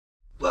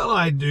Well,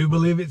 I do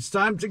believe it's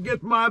time to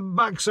get my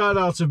backside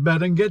out of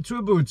bed and get to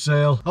a boot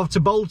sale. Off to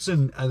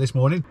Bolton this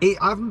morning. I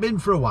haven't been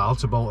for a while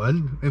to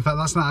Bolton. In fact,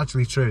 that's not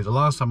actually true. The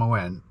last time I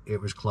went, it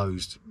was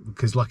closed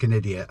because, like an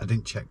idiot, I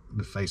didn't check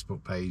the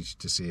Facebook page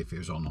to see if it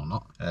was on or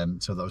not.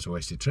 So that was a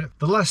wasted trip.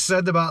 The less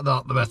said about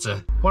that, the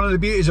better. One of the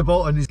beauties of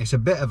Bolton is it's a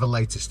bit of a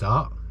later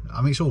start.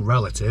 I mean, it's all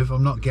relative.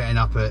 I'm not getting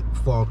up at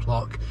 4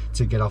 o'clock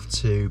to get off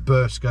to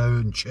Burscough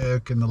and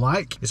Chirk and the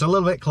like. It's a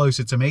little bit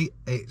closer to me.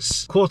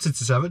 It's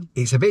 6:45.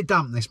 It's a bit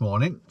damp this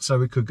morning,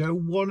 so it could go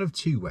one of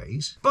two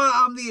ways. But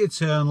I'm the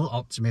eternal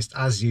optimist,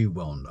 as you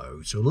well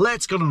know. So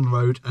let's get on the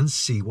road and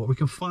see what we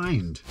can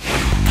find.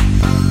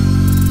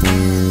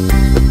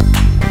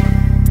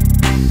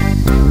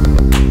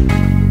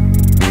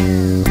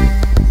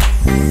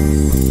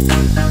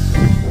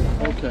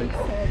 Okay.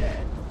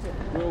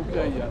 We're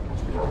okay, yeah.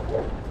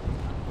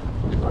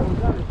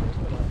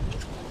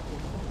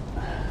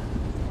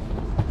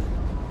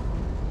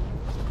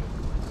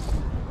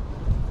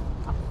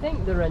 I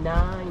think there are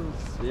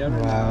 9s. Yeah,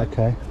 Wow,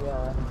 okay.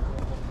 Yeah.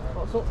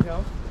 What's up,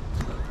 John?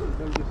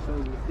 I'm just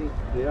saying you think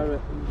they are a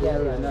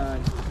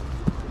 9.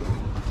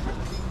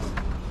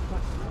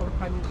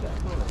 Companion set of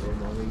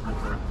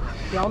 4.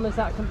 John, is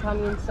that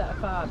companion set of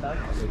 5 then?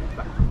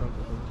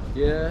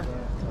 Yeah.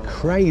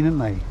 Crane, isn't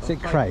they? Is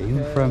it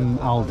Crane from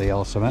Aldi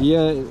or something?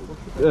 Yeah,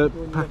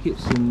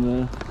 packets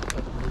in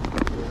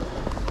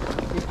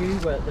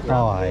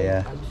Oh,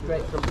 yeah. I'm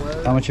straight from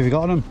work. How much have you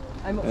got on them?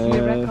 How much are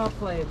your record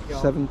players,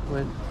 John?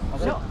 £7.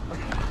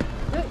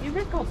 No, your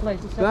record players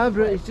are 7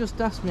 Barbara, quid. he's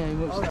just asked me how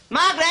much.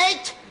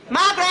 Margaret!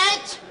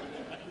 Margaret!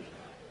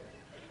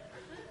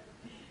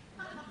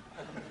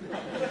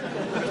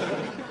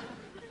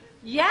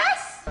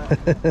 Yes! £7.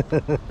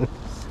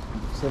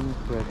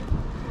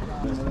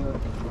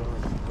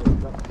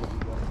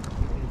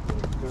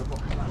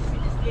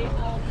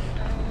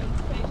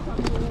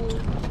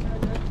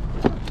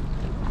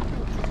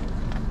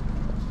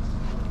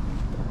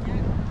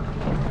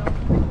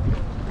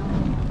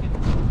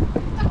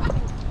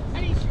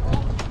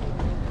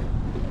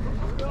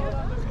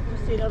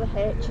 You know the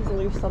H is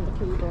loose on the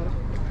keyboard.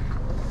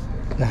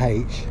 The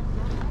H?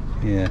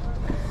 Yeah.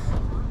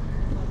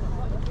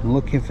 I'm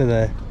looking for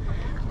the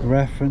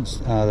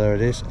reference. Ah, there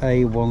it is.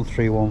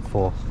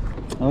 A1314.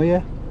 Oh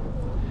yeah.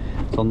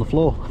 It's on the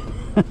floor.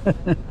 I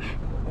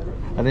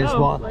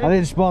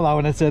didn't spot that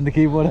when I turned the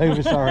keyboard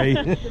over, sorry.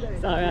 Sorry,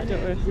 I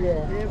don't know.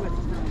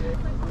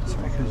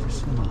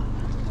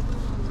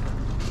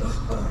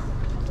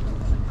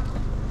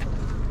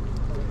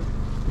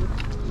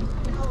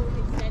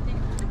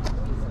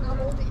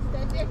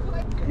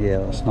 Yeah,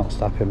 that's not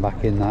snapping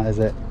back in, that is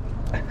it?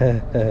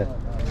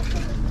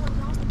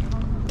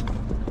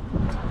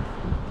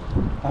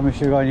 How much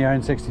have you got in your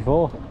own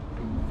 64?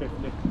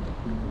 50.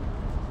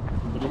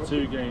 For the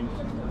 2 games.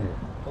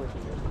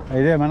 How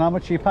you doing, man? How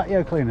much are your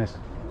patio cleaners?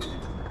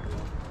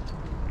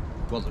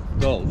 Well, the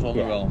rolls, all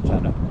the rolls, I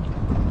know.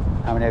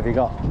 How many have you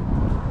got?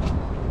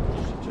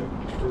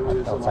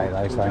 I'll take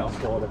those, thanks.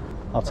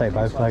 I'll take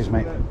both of those,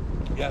 mate.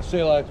 Yeah, see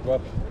you later,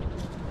 Bob.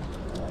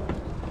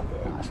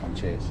 Nice one,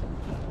 cheers.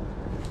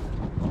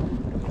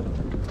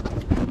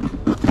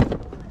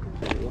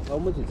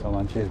 Come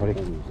on, cheers, buddy.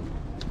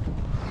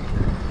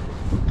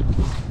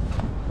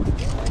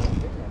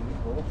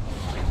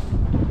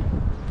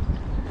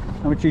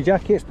 How much are your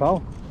jackets,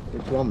 pal?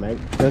 Which one, mate?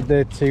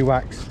 The 2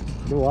 wax.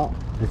 The what?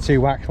 The 2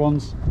 wax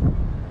ones.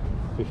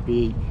 50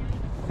 each.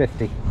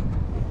 50.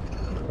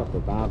 Got the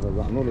barber, I've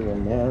got another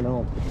one there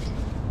now.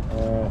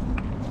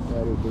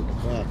 Very big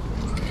pair.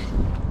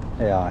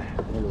 Yeah.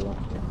 Another one.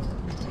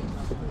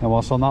 And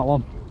what's on that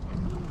one?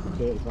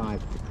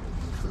 35.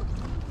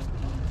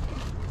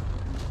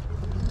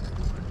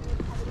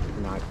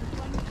 Nice.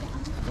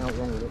 Not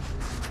wrong with it.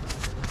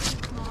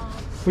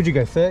 Would you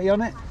go 30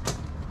 on it?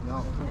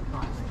 No,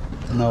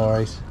 25. No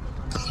worries.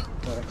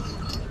 Sorry.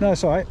 No,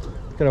 it's alright.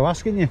 Got to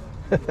asking you.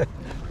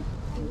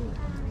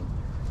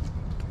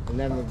 And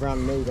then we're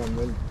brand new then.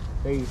 With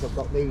these, I've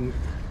got these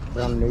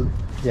brand new.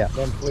 Yeah.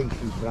 Them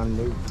fleeces brand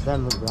new.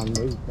 Them are brand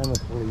new. Them are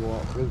fully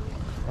waterproof.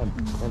 Them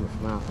are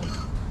smart ones.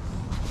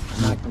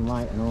 Nice and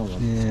light and all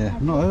them. Yeah,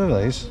 I've not heard of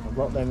these. I've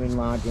got them in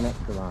large and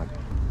extra large.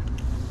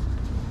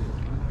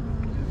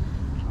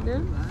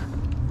 Yeah.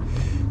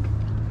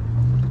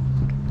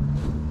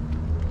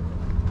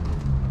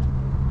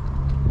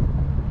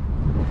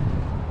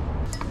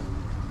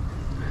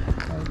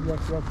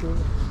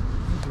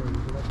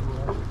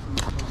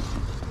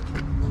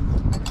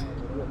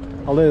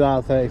 I'll do that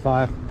at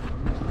 35.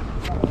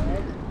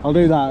 I'll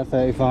do that at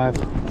 35.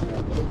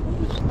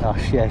 Oh,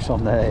 yeah, it's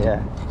on there,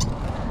 yeah.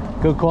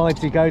 Good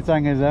quality coat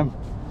hangers, them.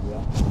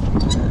 Yeah.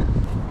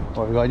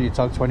 What have we got in your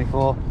Tog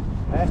 24?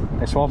 Eh?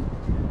 This one?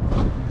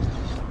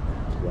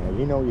 Yeah,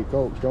 you know your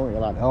coats, don't you,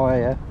 lad? Oh,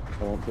 yeah.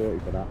 I want 30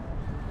 for that.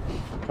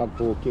 Tab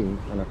 14,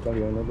 and I'll tell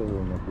you another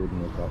one I've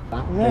wooden with that.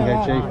 That There you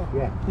go, Chief.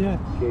 Yeah. Yeah.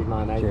 Cheers,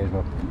 my mate. Cheers,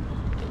 bud.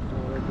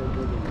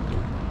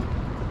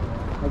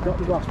 I've got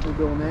the gospel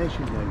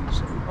donation there, you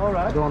see. All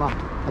right. I don't ask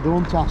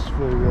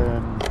for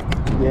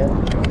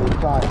the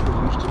price that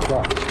used to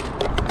cost.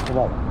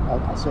 Well,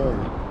 I'll say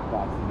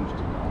what I used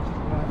to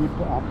cost. You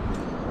put up.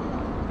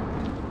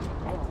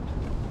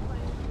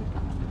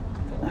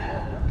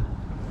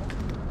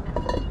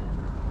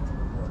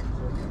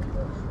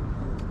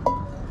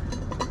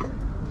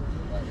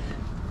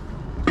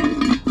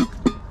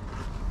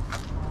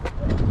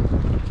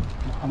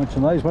 How much are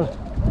those, was?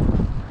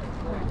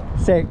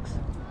 6.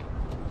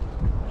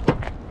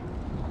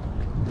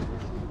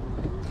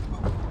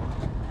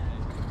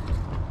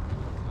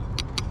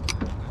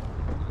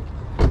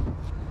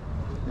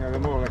 Yeah, they're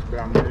more or less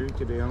brand new,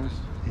 to be honest.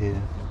 Yeah.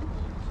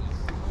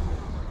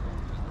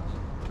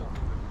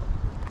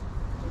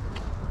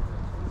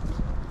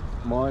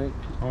 Morning.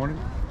 Morning.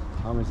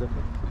 How much is it?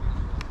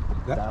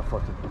 That?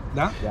 40.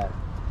 That? Yeah.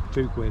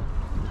 £2.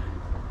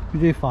 You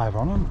do 5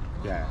 on them?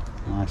 Yeah.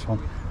 Nice one.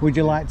 Would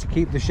you like to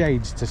keep the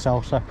shades to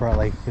sell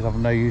separately? Because I've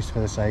no use for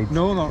the shades.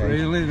 No, not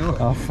Shades. really, no.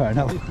 Oh, fair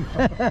enough.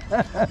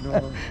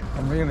 No,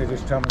 I'm really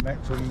just trying to make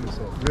some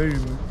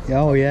room.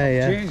 Oh,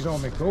 yeah, Changed all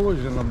my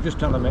colours and I'm just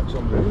trying to make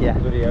some room. Yeah.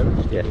 For the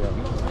house, to Yeah. be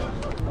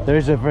honest. There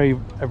is a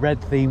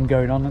red theme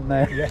going on, isn't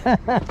there? Yeah.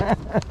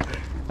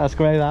 That's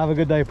great. Have a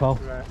good day, Paul.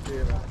 Right, see you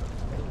later.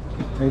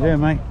 How you doing,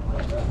 mate?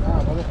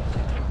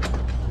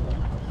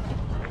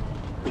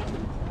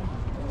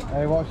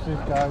 Hey, watch this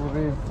guy, we're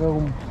being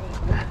filmed.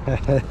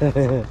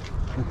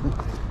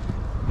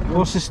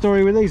 What's the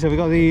story with these? Have we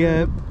got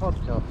the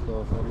Podcast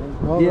or something?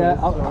 Oh, yeah,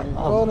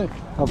 Morning.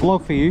 a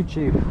vlog for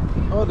YouTube?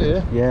 Oh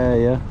dear.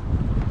 Yeah.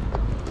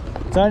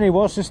 Tony,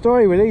 what's the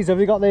story with these? Have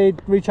you got the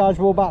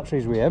rechargeable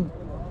batteries with him?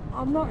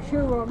 I'm not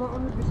sure, I'm not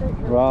 100%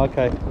 sure. Right,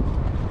 okay.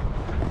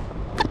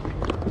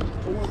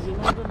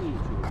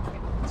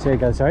 Say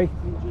again, sorry?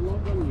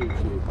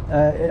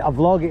 A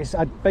vlog, it's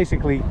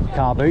basically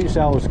car boot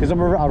sales because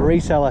I'm a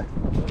reseller,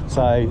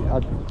 so I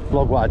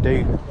vlog what I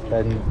do,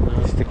 then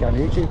stick it on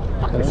YouTube,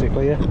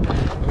 basically, yeah.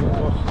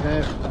 What's the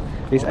name?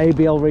 It's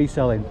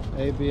ABLreselling.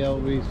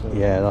 ABLreselling.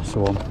 Yeah, that's the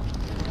one.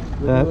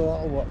 We do a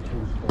lot of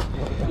watching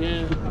stuff.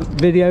 Yeah.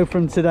 Video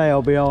from today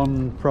I'll be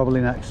on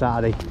probably next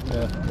Saturday.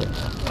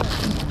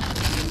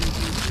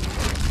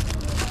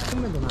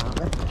 Some of them aren't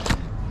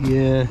they?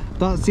 Yeah,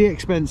 that's the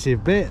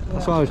expensive bit.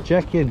 That's what I was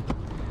checking.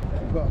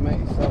 You've got to make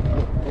yourself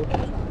look good.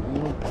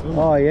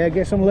 Oh yeah,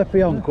 get some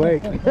lippy on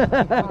quick. Be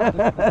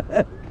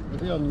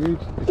on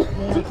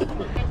YouTube.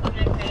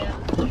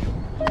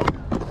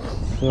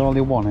 There's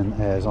only one in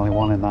there. There's only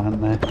one in that,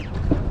 isn't there?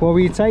 What will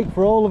you take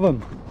for all of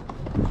them?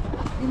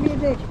 Give me a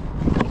dick.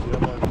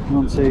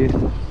 1, 2,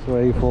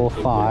 3, 4,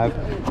 5.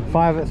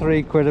 5 at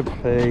 £3 a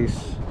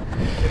piece.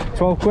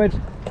 12 quid.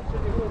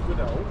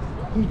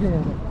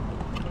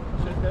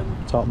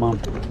 Top man.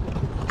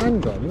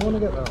 Hang on, you want to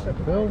get that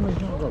film?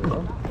 He's not got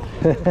one.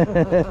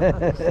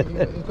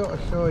 You've got to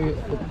show you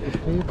if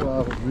people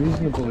are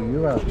reasonable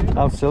you are.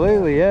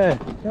 Absolutely, yeah.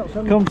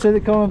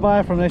 Come and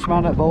buy from this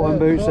man at Bolton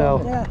Boot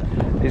Sale.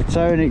 It's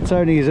Tony.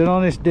 Tony is an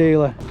honest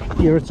dealer.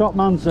 You're a top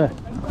man, sir.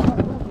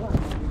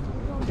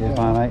 Cheers,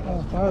 my mate.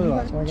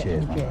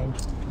 Cheers, man.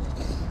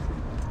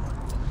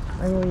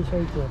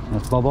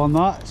 That's Bob on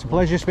that. It's a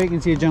pleasure speaking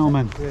to you,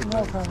 gentlemen.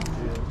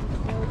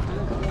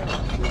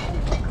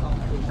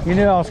 You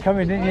knew I was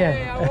coming, didn't you?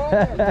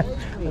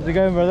 How's it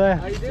going, brother?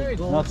 How you doing?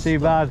 Not too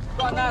bad.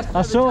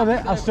 I saw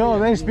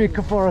this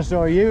before I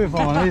saw you, if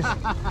I'm honest.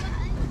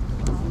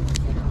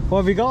 What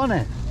have you got on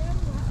it?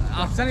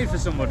 I'll send it for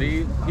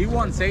somebody. He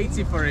wants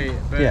 80 for it,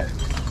 but Yeah.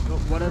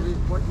 whatever.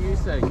 What do you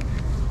say?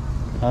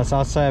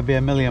 I'd say I'd be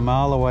a million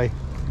mile away.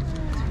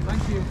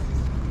 Thank you.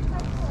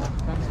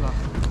 Thanks a lot.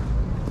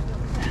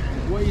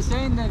 What are you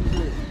saying then? Is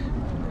it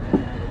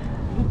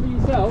for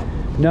yourself?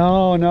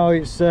 No,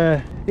 it's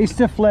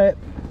to flip.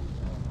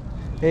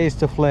 It is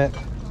to flip.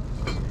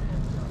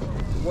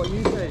 What are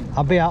you saying?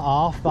 I'll be at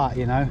half that,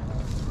 you know.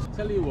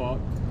 Tell you what,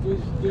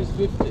 there's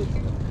 50.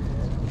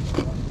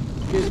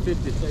 Here's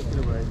 50, take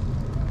it away.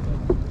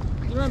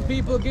 You know when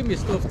people give me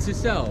stuff to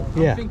sell,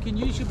 Yeah. I'm thinking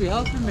you should be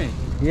helping me.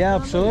 Yeah,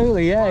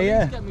 absolutely, yeah, Or at yeah.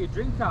 least get me a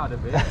drink out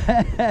of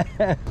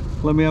it.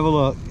 Let me have a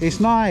look. It's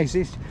nice.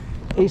 It's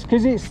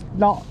because it's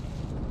not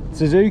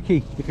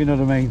Suzuki, if you know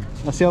what I mean.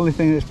 That's the only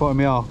thing that's putting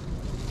me off.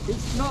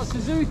 It's not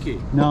Suzuki.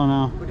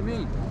 No. What do you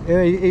mean?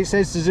 It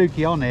says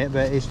Suzuki on it,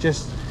 but it's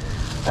just.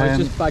 Oh, it's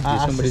just badges, I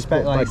somebody's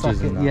suspect put it's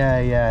badges in that.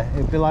 Yeah.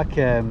 It'd be like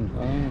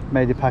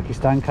made in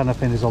Pakistan kind of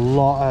thing. There's a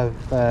lot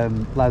of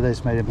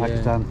leathers made in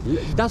Pakistan.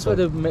 That's where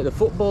they make the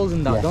footballs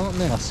and that, Yeah, don't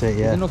they? that's it,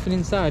 yeah. Is there nothing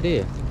inside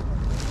here?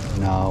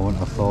 No, I wouldn't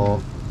have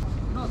thought.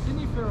 I've not seen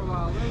you for a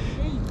while. Where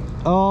have you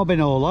been? Oh, I've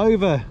been all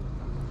over.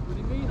 What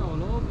do you mean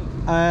all over?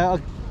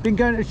 I've been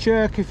going to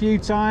church a few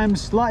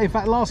times. Like, in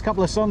fact, last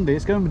couple of Sundays,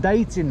 it's going to be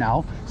dating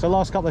now. So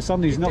last couple of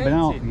Sundays, You're not been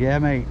out. dating? Yeah,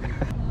 mate.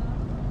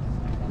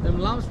 Them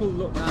lamps will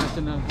look nice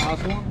in the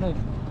house, won't they?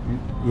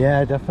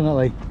 Yeah,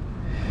 definitely.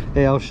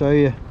 Here, I'll show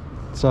you.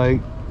 So,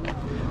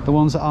 the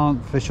ones that aren't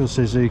official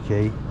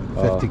Suzuki,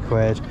 50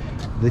 quid.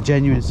 The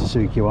genuine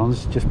Suzuki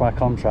ones, just by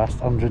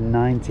contrast,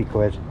 190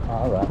 quid.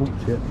 Alright.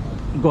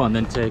 Go on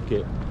then, take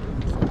it.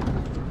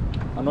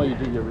 I know you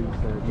do your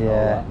research.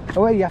 Yeah.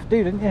 Oh, well, you have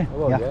to, didn't you? Oh,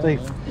 well, you have to.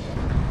 yeah.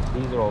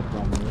 These are all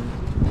brand new.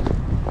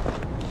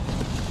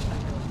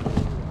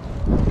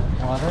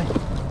 are they?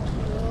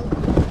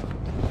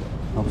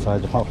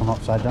 Upside, apart from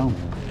upside down.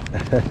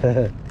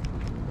 Are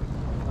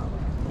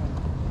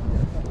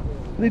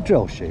they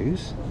drill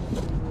shoes?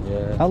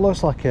 Yeah. That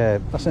looks like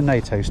that's a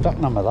NATO stock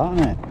number, that,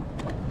 isn't it?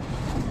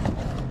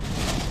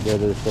 Yeah,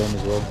 they're the same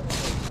as well.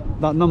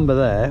 That number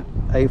there,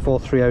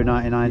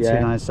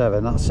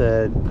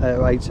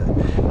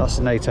 843099297, that's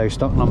a NATO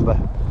stock number.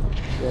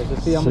 Yeah, so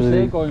see how much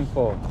they're going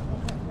for.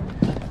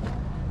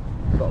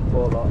 Got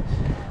 4 lots.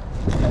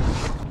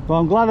 Well,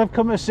 I'm glad I've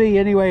come to see you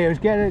anyway. It's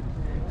getting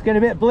a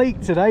bit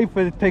bleak today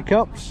for the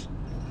pickups.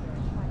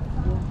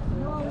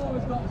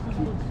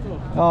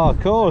 Oh, of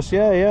course,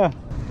 yeah.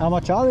 How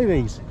much are they,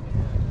 these?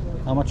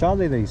 How much are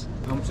they, these?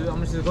 How much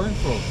are they going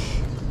for?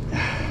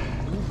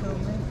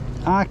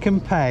 I can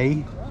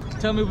pay.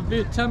 Tell me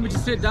to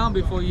sit down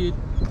before you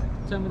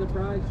tell me the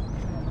price.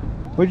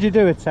 Would you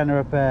do a tenner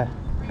a pair?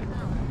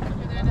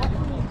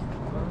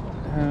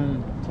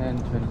 10, 20,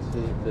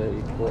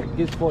 30, 40.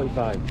 Gives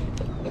 45.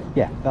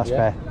 Yeah, that's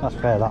fair. That's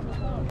fair, that.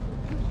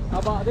 How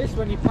about this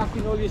when you're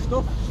packing all your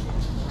stuff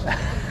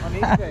on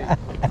eBay?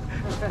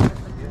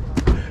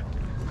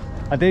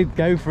 I did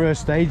go for a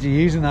stage of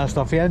using that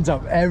stuff. He ends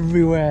up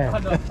everywhere. I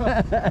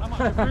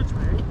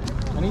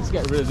need to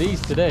get rid of these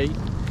today.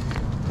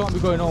 Can't be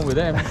going on with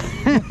them.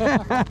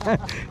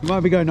 You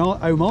might be going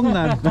home on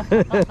them.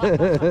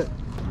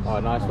 Oh,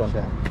 nice one.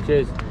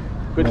 Cheers.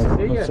 Good to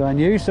see you. So, and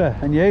you, sir,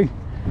 and you.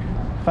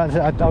 In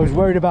fact, I was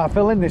worried about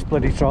filling this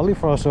bloody trolley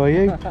before I saw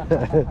you.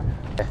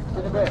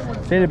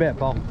 See you in a bit,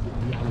 Paul.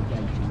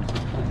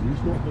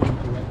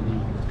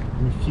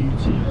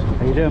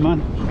 How you doing,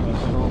 man?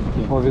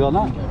 What have you got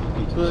on that?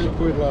 30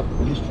 quid left.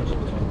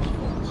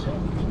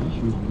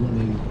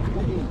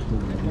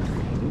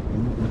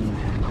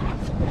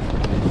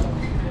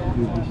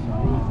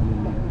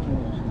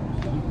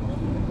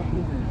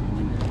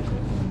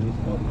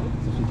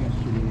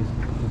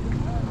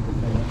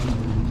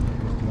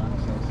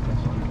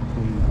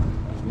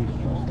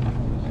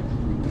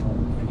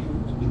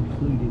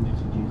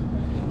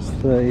 It's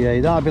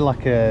 38. That'd be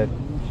like a,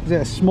 is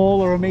it a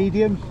small or a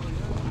medium?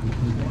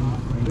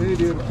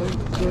 Medium, I think.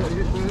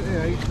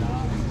 38.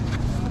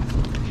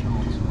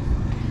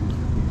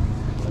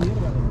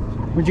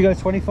 Would you go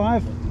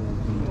 25?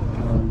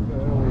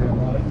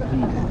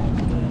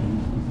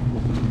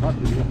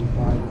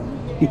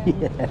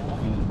 Yeah.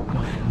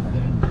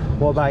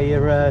 What about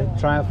your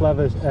Triumph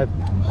leathers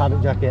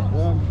paddock jacket?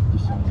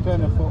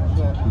 10 a foot.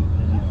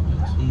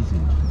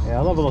 Yeah,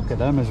 I'll have a look at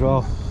them as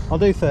well. I'll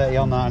do 30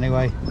 on that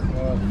anyway.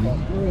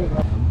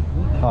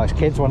 Oh, it's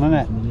kids one, isn't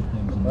it?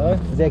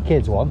 Is it a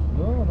kids one?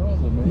 No,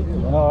 the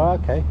medium. Oh,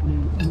 okay.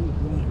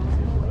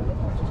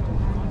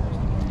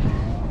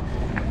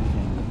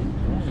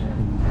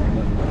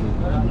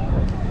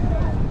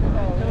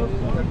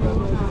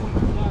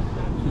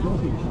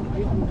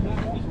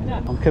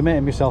 I'm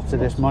committing myself to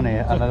this money,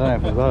 and I don't know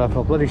if I've got it.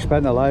 I've bloody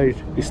spent a load.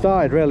 We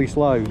started really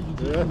slow.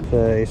 Yeah.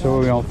 30, so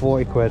we're on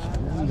 40 quid.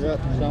 Yeah,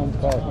 sounds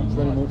bad. Thanks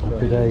very much.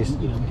 Happy days.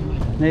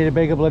 Need a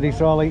bigger bloody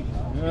trolley.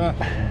 Yeah.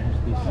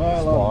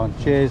 Come on,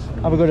 cheers.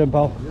 Have a good one,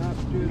 pal. Yeah,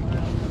 cheers, mate.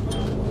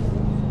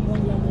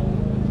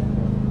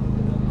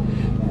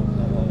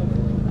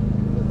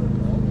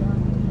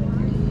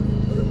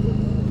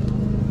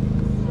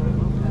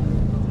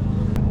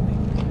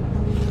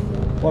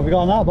 What have you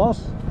got on that,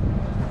 boss?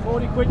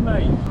 40 quid,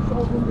 mate.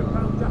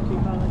 £1,200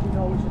 jacket, man, as you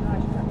know, it's a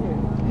nice jacket.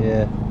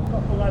 Yeah.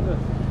 Proper leather.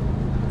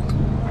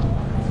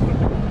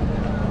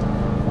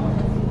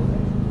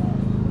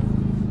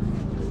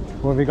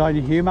 What have you got in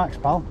your Humax,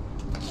 pal?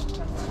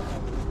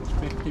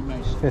 50,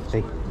 mate.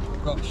 50.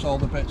 Got all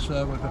the bits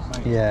there with it,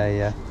 mate.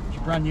 Yeah. It's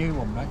a brand new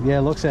one, mate. Yeah,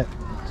 looks it.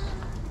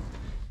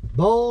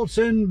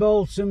 Bolton.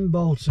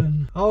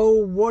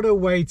 Oh, what a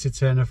way to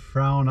turn a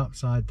frown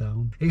upside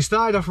down. It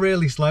started off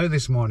really slow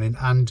this morning,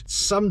 and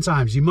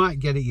sometimes you might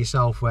get it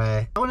yourself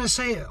where, I want to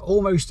say it,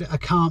 almost a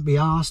can't be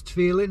arsed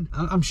feeling.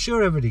 I'm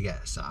sure everybody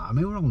gets that. I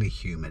mean, we're only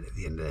human at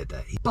the end of the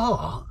day.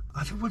 But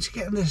I think once you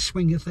get in the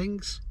swing of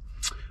things,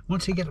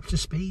 once you get up to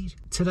speed,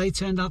 today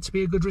turned out to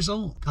be a good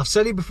result. I've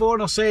said it before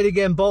and I'll say it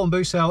again, Bolton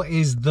boot sale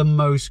is the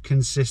most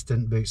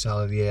consistent boot sale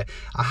of the year.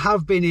 I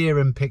have been here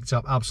and picked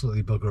up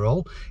absolutely bugger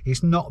all.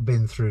 It's not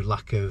been through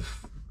lack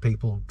of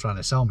people trying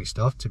to sell me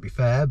stuff, to be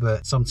fair,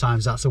 but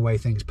sometimes that's the way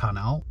things pan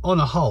out. On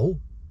a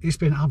whole, it's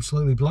been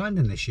absolutely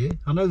blinding this year.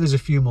 I know there's a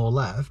few more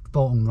left.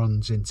 Bolton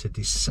runs into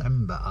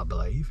December, I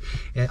believe.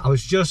 I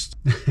was just,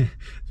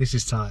 this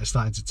is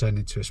starting to turn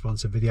into a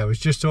sponsored video. I was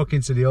just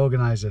talking to the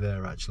organiser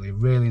there, actually. A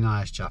really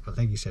nice chap. I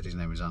think he said his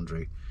name was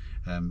Andrew.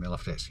 You'll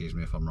have to excuse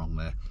me if I'm wrong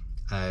there.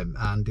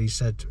 And he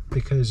said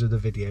because of the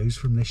videos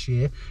from this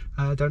year,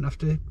 I don't have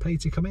to pay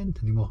to come in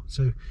anymore.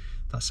 So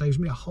that saves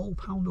me a whole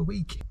 £1 a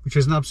week, which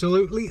is an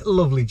absolutely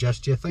lovely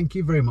gesture. Thank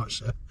you very much,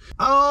 sir.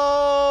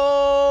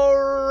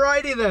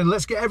 Alrighty then,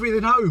 let's get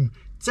everything home,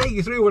 take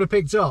you through what I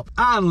picked up,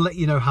 and let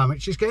you know how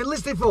much it's getting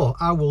listed for.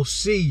 I will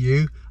see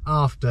you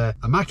after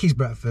a Mackey's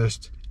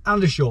breakfast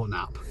and a short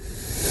nap.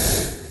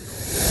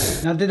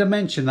 Now, did I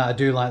mention that I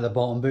do like the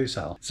Bolton boot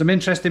sale? Some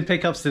interesting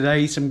pickups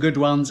today, some good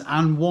ones,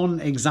 and one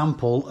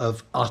example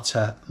of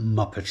utter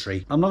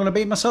muppetry. I'm not going to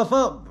beat myself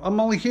up. I'm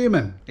only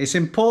human. It's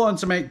important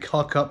to make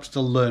cock-ups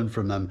to learn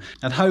from them.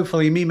 And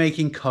hopefully me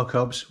making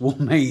cock-ups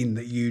will mean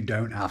that you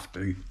don't have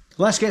to.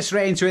 Let's get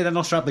straight into it, then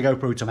I'll strap the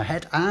GoPro to my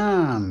head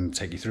and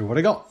take you through what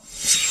I got.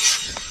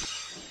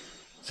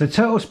 So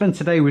total spend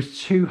today was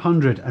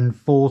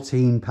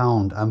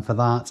 £214, and for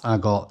that I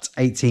got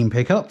 18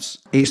 pickups.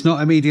 It's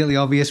not immediately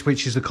obvious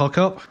which is the cock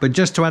up, but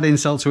just to add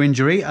insult to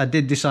injury, I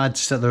did decide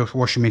to set the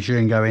washing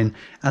machine going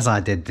as I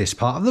did this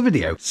part of the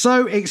video.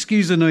 So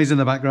excuse the noise in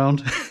the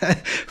background.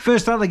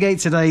 First out the gate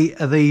today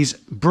are these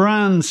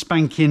brand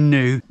spanking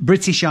new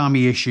British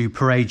Army issue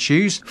parade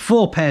shoes,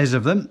 4 pairs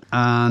of them,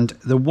 and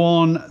the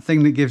one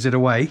thing that gives it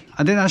away,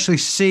 I didn't actually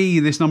see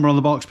this number on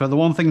the box, but the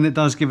one thing that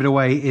does give it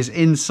away is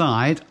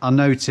inside I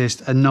noticed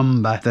a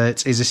number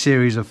that is a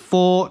series of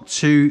 4,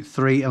 2,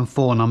 3 and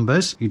 4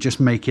 numbers. You just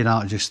make it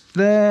out just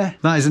there.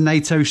 That is a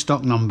NATO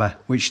stock number,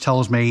 which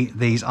tells me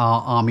these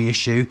are Army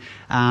issue,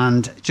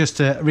 and just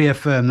to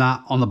reaffirm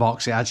that on the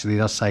box, it actually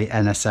does say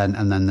NSN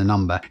and then the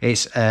number.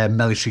 It's a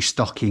military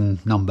stocking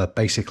number,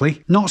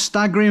 basically. Not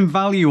staggering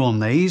value on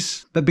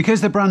these, but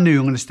because they're brand new,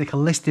 I'm going to stick a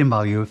listing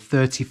value of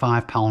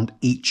 £35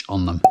 each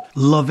on them.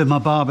 Loving my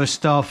barber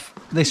stuff.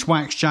 This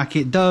wax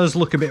jacket does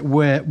look a bit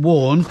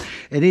worn.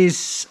 It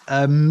is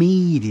a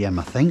medium,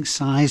 I think,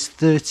 size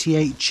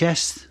 38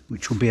 chest,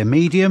 which will be a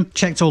medium.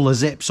 Checked all the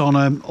zips on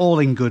them, all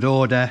in good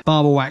order.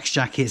 Barber wax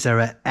jackets are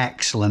an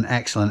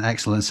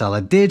excellent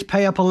seller. Did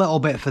pay up a little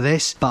bit for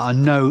this, but I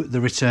know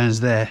the return's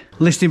there.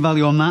 Listing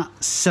value on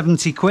that,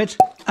 70 quid.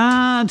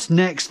 And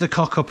next, the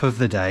cock up of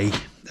the day.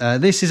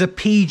 This is a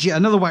PG,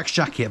 another wax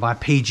jacket by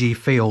PG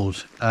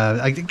Field.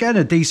 Again,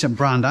 a decent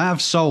brand. I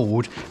have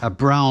sold a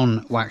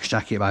brown wax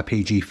jacket by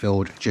PG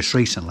Field just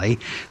recently.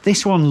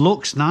 This one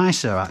looks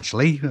nicer,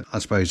 actually. I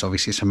suppose,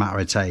 obviously, it's a matter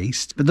of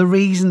taste. But the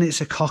reason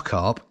it's a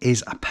cock-up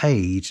is I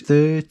paid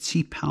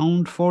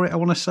 £30 for it, I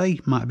want to say.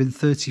 Might have been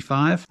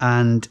 35.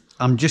 And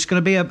I'm just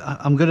going to be,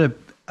 I'm going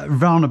to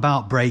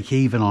roundabout break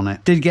even on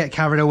it. Did get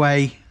carried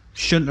away.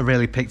 Shouldn't have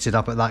really picked it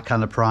up at that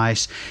kind of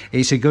price.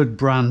 It's a good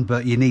brand,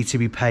 but you need to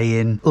be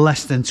paying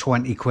less than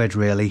 20 quid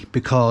really,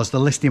 because the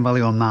listing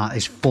value on that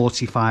is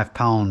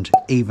 £45,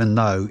 even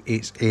though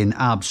it's in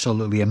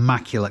absolutely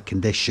immaculate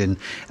condition,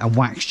 and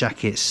wax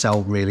jackets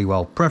sell really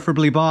well.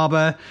 Preferably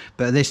Barber,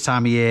 but at this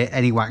time of year,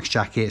 any wax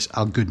jackets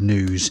are good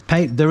news.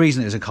 The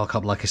reason it's a cock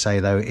up, like I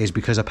say though, is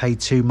because I paid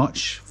too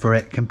much for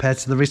it compared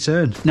to the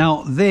return.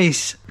 Now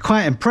this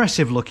quite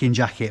impressive looking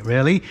jacket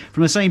really,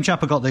 from the same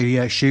chap I got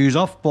the shoes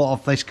off, bought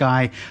off this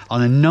guy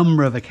on a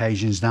number of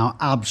occasions now.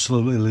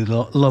 Absolutely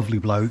lovely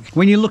bloke.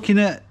 When you're looking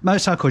at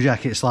motorcycle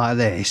jackets like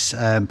this,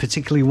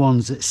 particularly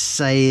ones that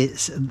say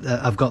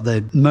I've got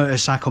the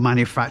motorcycle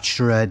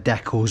manufacturer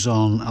decals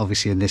on,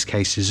 obviously in this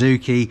case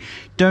Suzuki,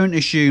 don't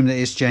assume that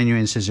it's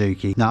genuine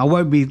Suzuki. Now I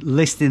won't be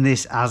listing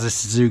this as a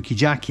Suzuki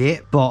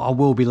jacket, but I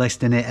will be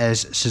listing it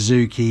as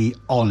Suzuki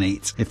on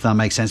it, if that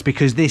makes sense,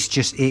 because this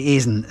just, it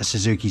isn't a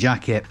Suzuki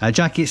jacket.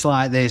 Jackets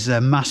like this are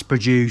mass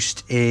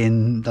produced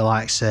in the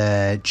likes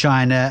of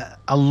China,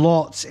 a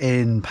lot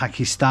in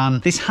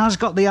Pakistan. This has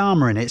got the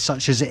armour in it,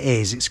 such as it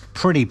is. It's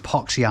pretty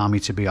poxy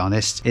army, to be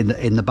honest,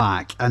 in the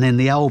back, and in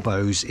the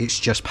elbows it's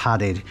just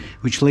padded,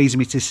 which leads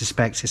me to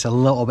suspect it's a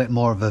little bit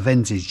more of a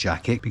vintage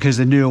jacket, because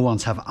the newer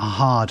ones have a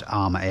hard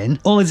armour in.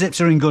 All the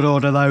zips are in good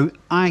order though,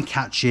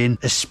 eye-catching,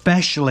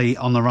 especially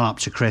on the run up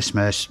to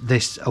Christmas.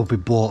 This will be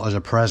bought as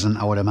a present,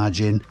 I would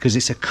imagine, because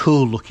it's a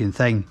cool looking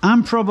thing.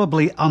 I'm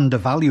probably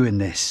undervaluing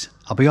this,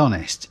 I'll be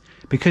honest,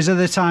 because of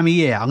the time of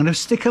year. I'm going to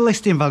stick a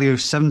listing value of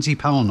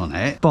 £70 on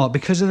it, but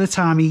because of the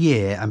time of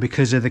year and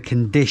because of the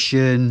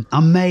condition, I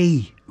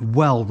may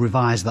well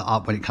revise that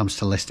up when it comes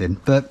to listing,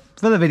 but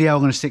for the video I'm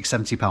going to stick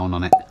 £70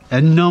 on it.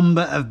 A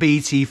number of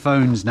BT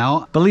phones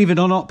now. Believe it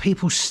or not,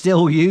 people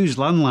still use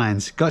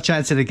landlines. Got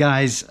chatting to the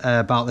guys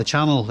about the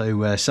channel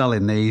who are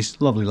selling these.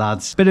 Lovely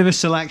lads. Bit of a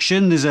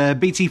selection. There's a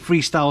BT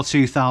Freestyle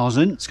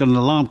 2000. It's got an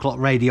alarm clock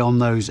radio on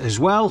those as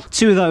well.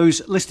 2 of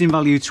those, listing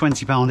value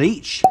 £20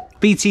 each.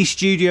 BT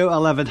Studio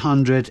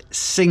 1100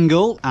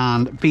 single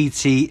and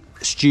BT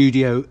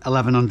Studio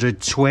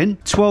 1100 twin,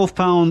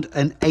 £12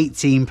 and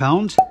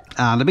 £18.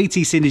 And the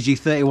BT Synergy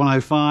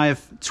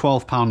 3105,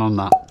 £12 on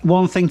that.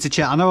 One thing to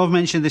check, I know I've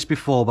mentioned this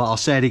before, but I'll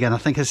say it again. I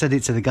think I said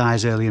it to the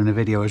guys earlier in the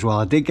video as well.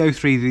 I did go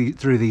through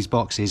these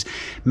boxes,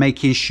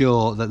 making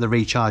sure that the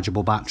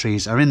rechargeable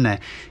batteries are in there,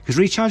 because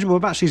rechargeable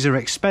batteries are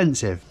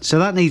expensive. So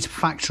that needs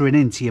factoring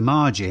into your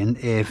margin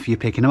if you're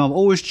picking them up.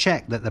 Always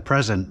check that they're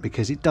present,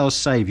 because it does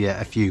save you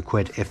a few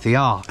quid if they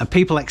are. And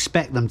people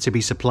expect them to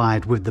be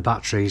supplied with the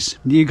batteries.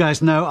 You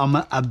guys know I'm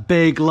a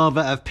big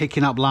lover of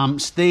picking up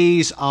lamps.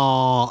 These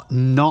are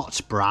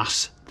not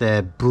brass.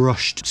 They're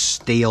brushed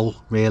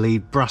steel, really,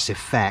 brass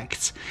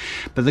effect,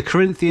 but the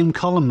Corinthian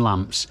column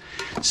lamps.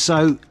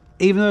 So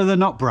even though they're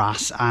not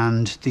brass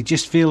and they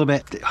just feel a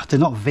bit, they're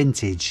not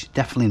vintage,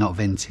 definitely not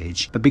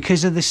vintage, but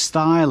because of the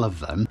style of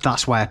them,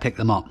 that's why I picked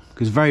them up,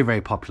 because very,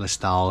 very popular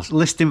styles.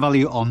 Listing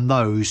value on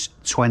those,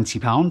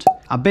 £20.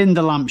 I bin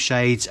the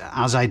lampshades,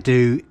 as I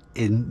do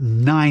in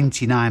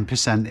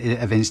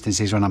 99% of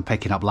instances when I'm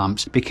picking up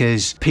lamps,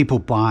 because people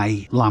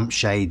buy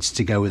lampshades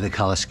to go with the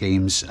colour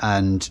schemes,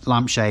 and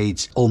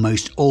lampshades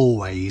almost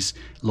always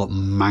look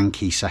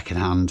manky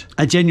secondhand.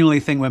 I genuinely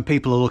think when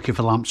people are looking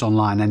for lamps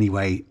online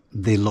anyway,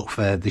 they look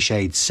for the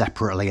shades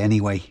separately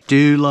anyway.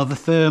 Do love a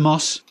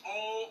thermos.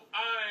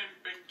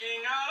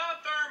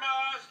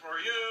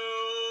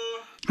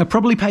 I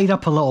probably paid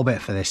up a little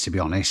bit for this, to be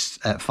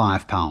honest, at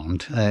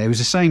 £5. It was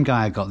the same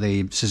guy I got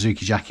the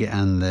Suzuki jacket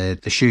and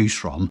the shoes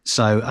from,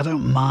 so I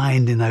don't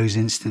mind in those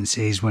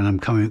instances when I'm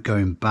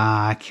going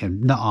back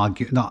and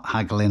not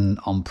haggling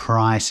on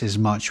price as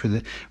much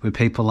with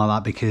people like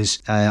that,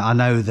 because I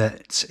know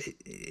that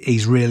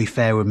he's really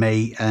fair with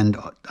me and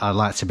I'd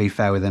like to be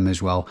fair with him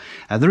as well.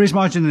 There is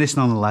margin in this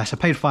nonetheless. I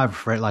paid £5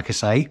 for it, like I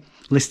say.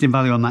 Listing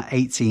value on that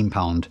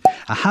 £18.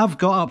 I have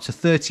got up to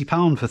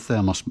 £30 for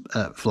thermos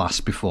flasks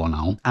before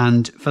now,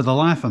 and for the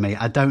life of me,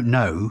 I don't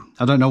know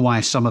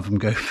why some of them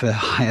go for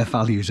higher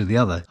values or the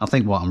other. I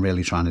think what I'm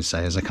really trying to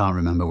say is I can't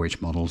remember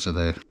which models are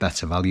the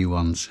better value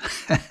ones.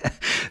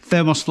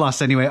 Thermos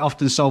flasks anyway,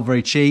 often sold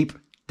very cheap.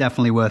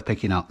 Definitely worth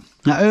picking up.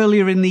 Now,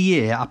 earlier in the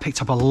year, I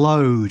picked up a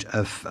load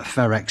of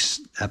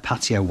Ferrex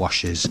patio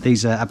washers.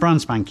 These are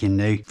brand spanking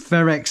new.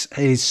 Ferrex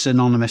is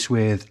synonymous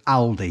with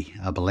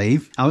Aldi, I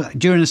believe.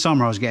 During the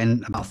summer, I was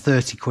getting about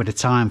 30 quid a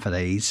time for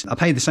these. I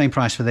paid the same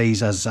price for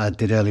these as I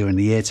did earlier in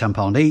the year,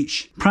 £10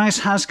 each. Price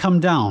has come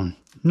down.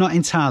 Not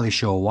entirely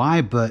sure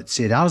why, but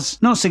it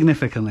has. Not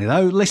significantly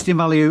though. Listing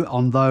value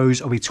on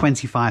those will be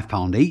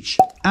 £25 each.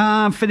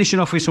 And finishing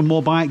off with some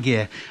more bike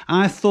gear.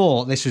 I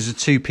thought this was a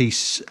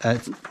two-piece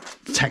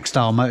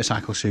textile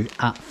motorcycle suit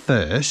at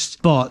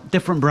first, but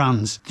different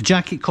brands. The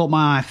jacket caught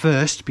my eye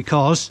first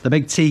because the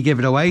big T gave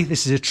it away.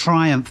 This is a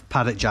Triumph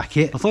paddock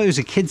jacket. I thought it was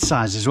a kid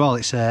size as well.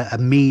 It's a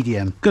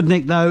medium. Good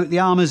nick though. The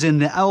armour's in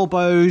the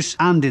elbows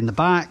and in the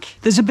back.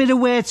 There's a bit of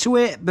wear to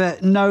it,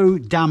 but no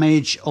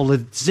damage. All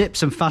the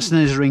zips and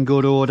fasteners are in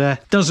good order.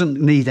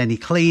 Doesn't need any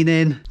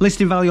cleaning.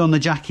 Listing value on the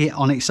jacket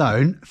on its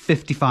own,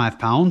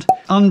 £55.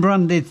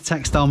 Unbranded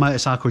textile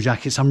motorcycle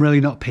jackets I'm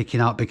really not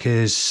picking up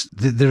because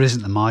there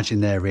isn't the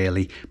margin there really.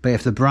 But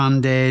if they're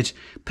branded,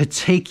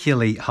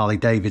 particularly Harley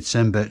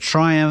Davidson, but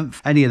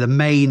Triumph, any of the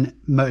main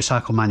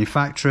motorcycle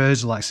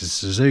manufacturers like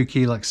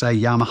Suzuki, like say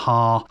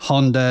Yamaha,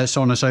 Honda,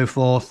 so on and so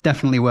forth,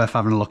 definitely worth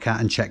having a look at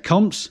and check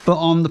comps. But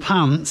on the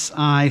pants,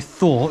 I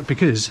thought,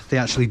 because they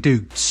actually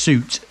do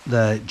suit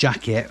the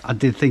jacket, I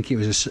did think it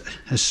was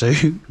a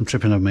suit. I'm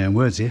tripping over my own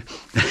words here.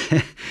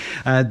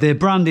 The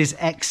brand is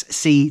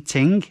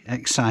Exciting,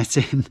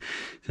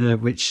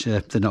 which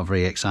they're not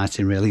very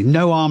exciting really.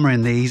 No armour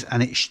in these,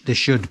 and there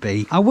should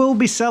be. I will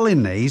be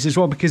selling these as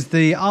well because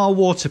they are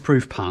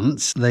waterproof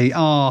pants. They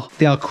are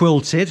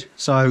quilted,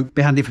 so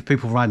be handy for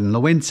people riding in the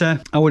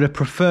winter. I would have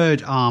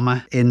preferred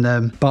armour in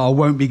them, but I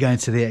won't be going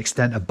to the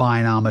extent of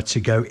buying armour to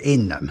go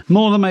in them.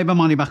 More than made my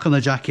money back on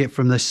the jacket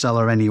from this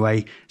seller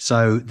anyway.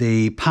 So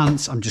the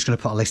pants, I'm just going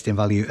to put a listing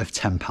value of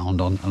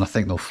 £10 on, and I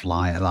think they'll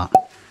fly at that.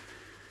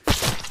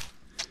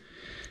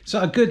 So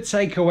a good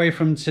takeaway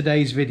from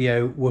today's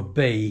video would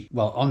be,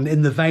 well,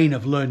 in the vein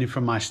of learning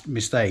from my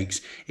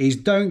mistakes, is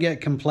don't get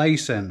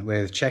complacent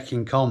with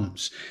checking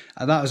comps.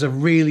 That was a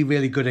really,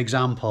 really good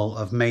example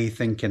of me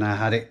thinking I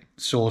had it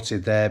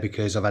sorted there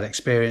because I've had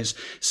experience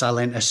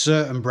selling a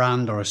certain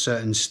brand or a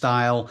certain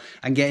style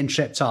and getting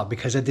tripped up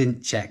because I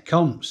didn't check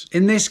comps.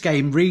 In this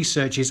game,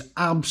 research is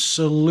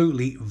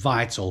absolutely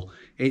vital.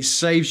 It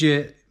saves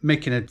you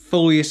making a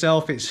fool of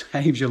yourself, it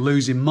saves you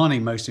losing money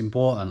most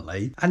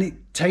importantly, and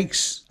it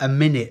takes a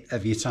minute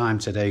of your time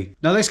to do.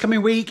 Now this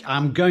coming week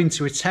I'm going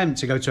to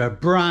attempt to go to a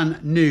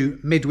brand new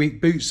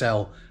midweek boot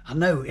sale. I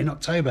know, in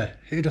October,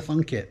 who'd have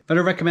thunk it? But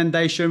a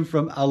recommendation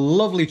from a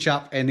lovely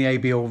chap in the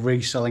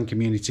ABLreselling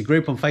community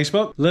group on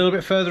Facebook. A little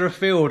bit further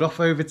afield, off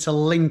over to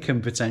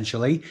Lincoln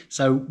potentially,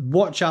 so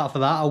watch out for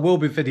that. I will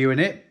be videoing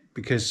it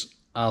because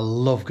I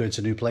love going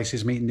to new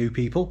places, meeting new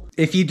people.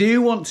 If you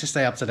do want to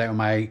stay up to date on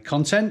my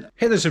content,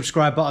 hit the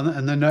subscribe button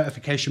and the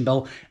notification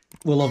bell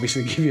will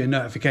obviously give you a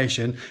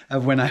notification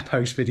of when I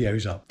post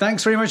videos up.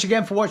 Thanks very much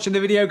again for watching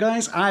the video,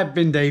 guys. I've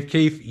been Dave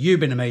Keefe.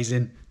 You've been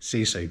amazing. See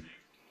you soon.